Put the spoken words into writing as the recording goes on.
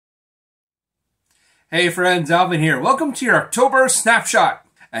Hey friends, Alvin here. Welcome to your October snapshot.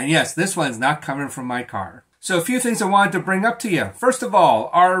 And yes, this one's not coming from my car. So a few things I wanted to bring up to you. First of all,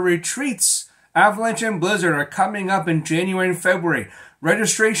 our retreats, Avalanche and Blizzard, are coming up in January and February.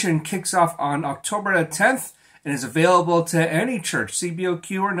 Registration kicks off on October the 10th and is available to any church,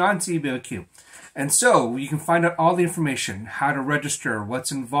 CBOQ or non-CBOQ. And so you can find out all the information, how to register,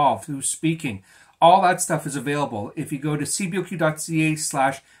 what's involved, who's speaking. All that stuff is available if you go to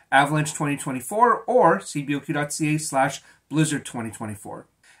cboq.ca/avalanche2024 or cboq.ca/blizzard2024.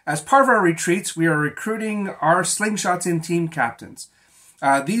 As part of our retreats, we are recruiting our slingshots and team captains.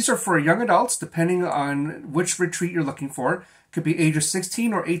 These are for young adults, depending on which retreat you're looking for. Could be ages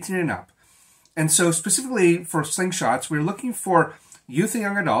 16 or 18 and up. And so specifically for slingshots, we're looking for youth and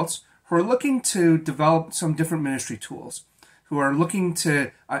young adults who are looking to develop some different ministry tools, who are looking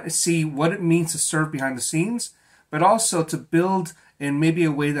to see what it means to serve behind the scenes, but also to build in maybe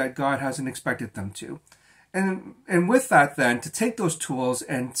a way that God hasn't expected them to. And with that then, to take those tools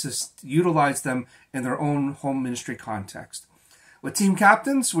and to utilize them in their own home ministry context. With team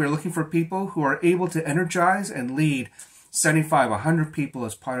captains, we're looking for people who are able to energize and lead 75, 100 people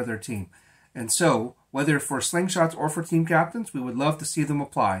as part of their team. And so, whether for slingshots or for team captains, we would love to see them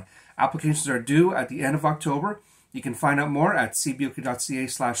apply. Applications are due at the end of October. You can find out more at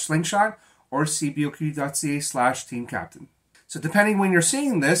cboq.ca/slingshot or cboq.ca/teamcaptain. So depending when you're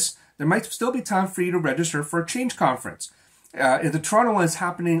seeing this, there might still be time for you to register for a Change Conference. The Toronto one is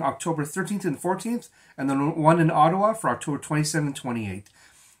happening October 13th and 14th, and the one in Ottawa for October 27th and 28th.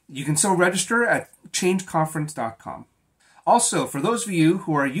 You can still register at changeconference.com. Also, for those of you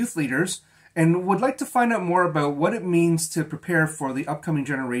who are youth leaders and would like to find out more about what it means to prepare for the upcoming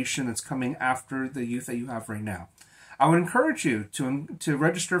generation that's coming after the youth that you have right now, I would encourage you to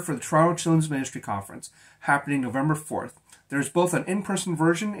register for the Toronto Children's Ministry Conference happening November 4th. There's both an in-person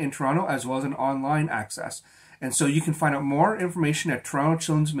version in Toronto as well as an online access. And so you can find out more information at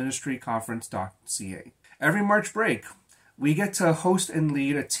torontochildrensministryconference.ca. Every March break, we get to host and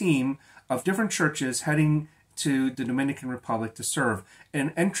lead a team of different churches heading to the Dominican Republic to serve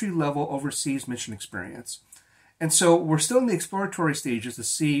an entry-level overseas mission experience. And so we're still in the exploratory stages to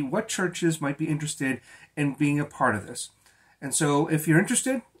see what churches might be interested in being a part of this. And so if you're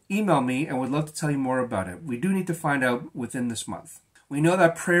interested, email me and would love to tell you more about it. We do need to find out within this month. We know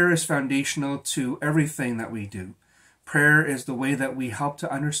that prayer is foundational to everything that we do. Prayer is the way that we help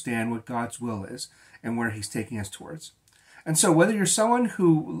to understand what God's will is and where He's taking us towards. And so whether you're someone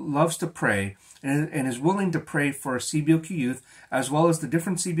who loves to pray and is willing to pray for CBOQ Youth as well as the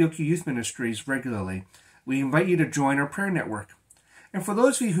different CBOQ Youth ministries regularly, we invite you to join our prayer network. And for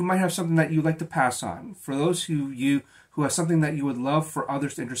those of you who might have something that you'd like to pass on, for those who have something that you would love for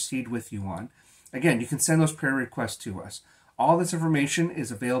others to intercede with you on, again, you can send those prayer requests to us. All this information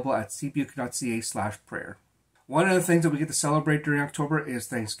is available at cboq.ca/prayer. One of the things that we get to celebrate during October is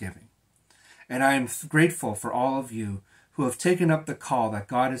Thanksgiving. And I am grateful for all of you who have taken up the call that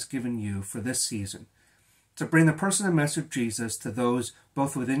God has given you for this season to bring the person and message of Jesus to those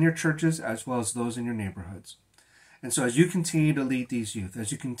both within your churches as well as those in your neighborhoods. And so as you continue to lead these youth,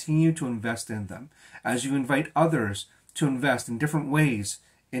 as you continue to invest in them, as you invite others to invest in different ways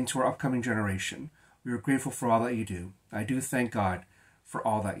into our upcoming generation, we are grateful for all that you do. I do thank God for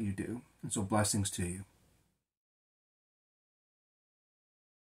all that you do. And so blessings to you.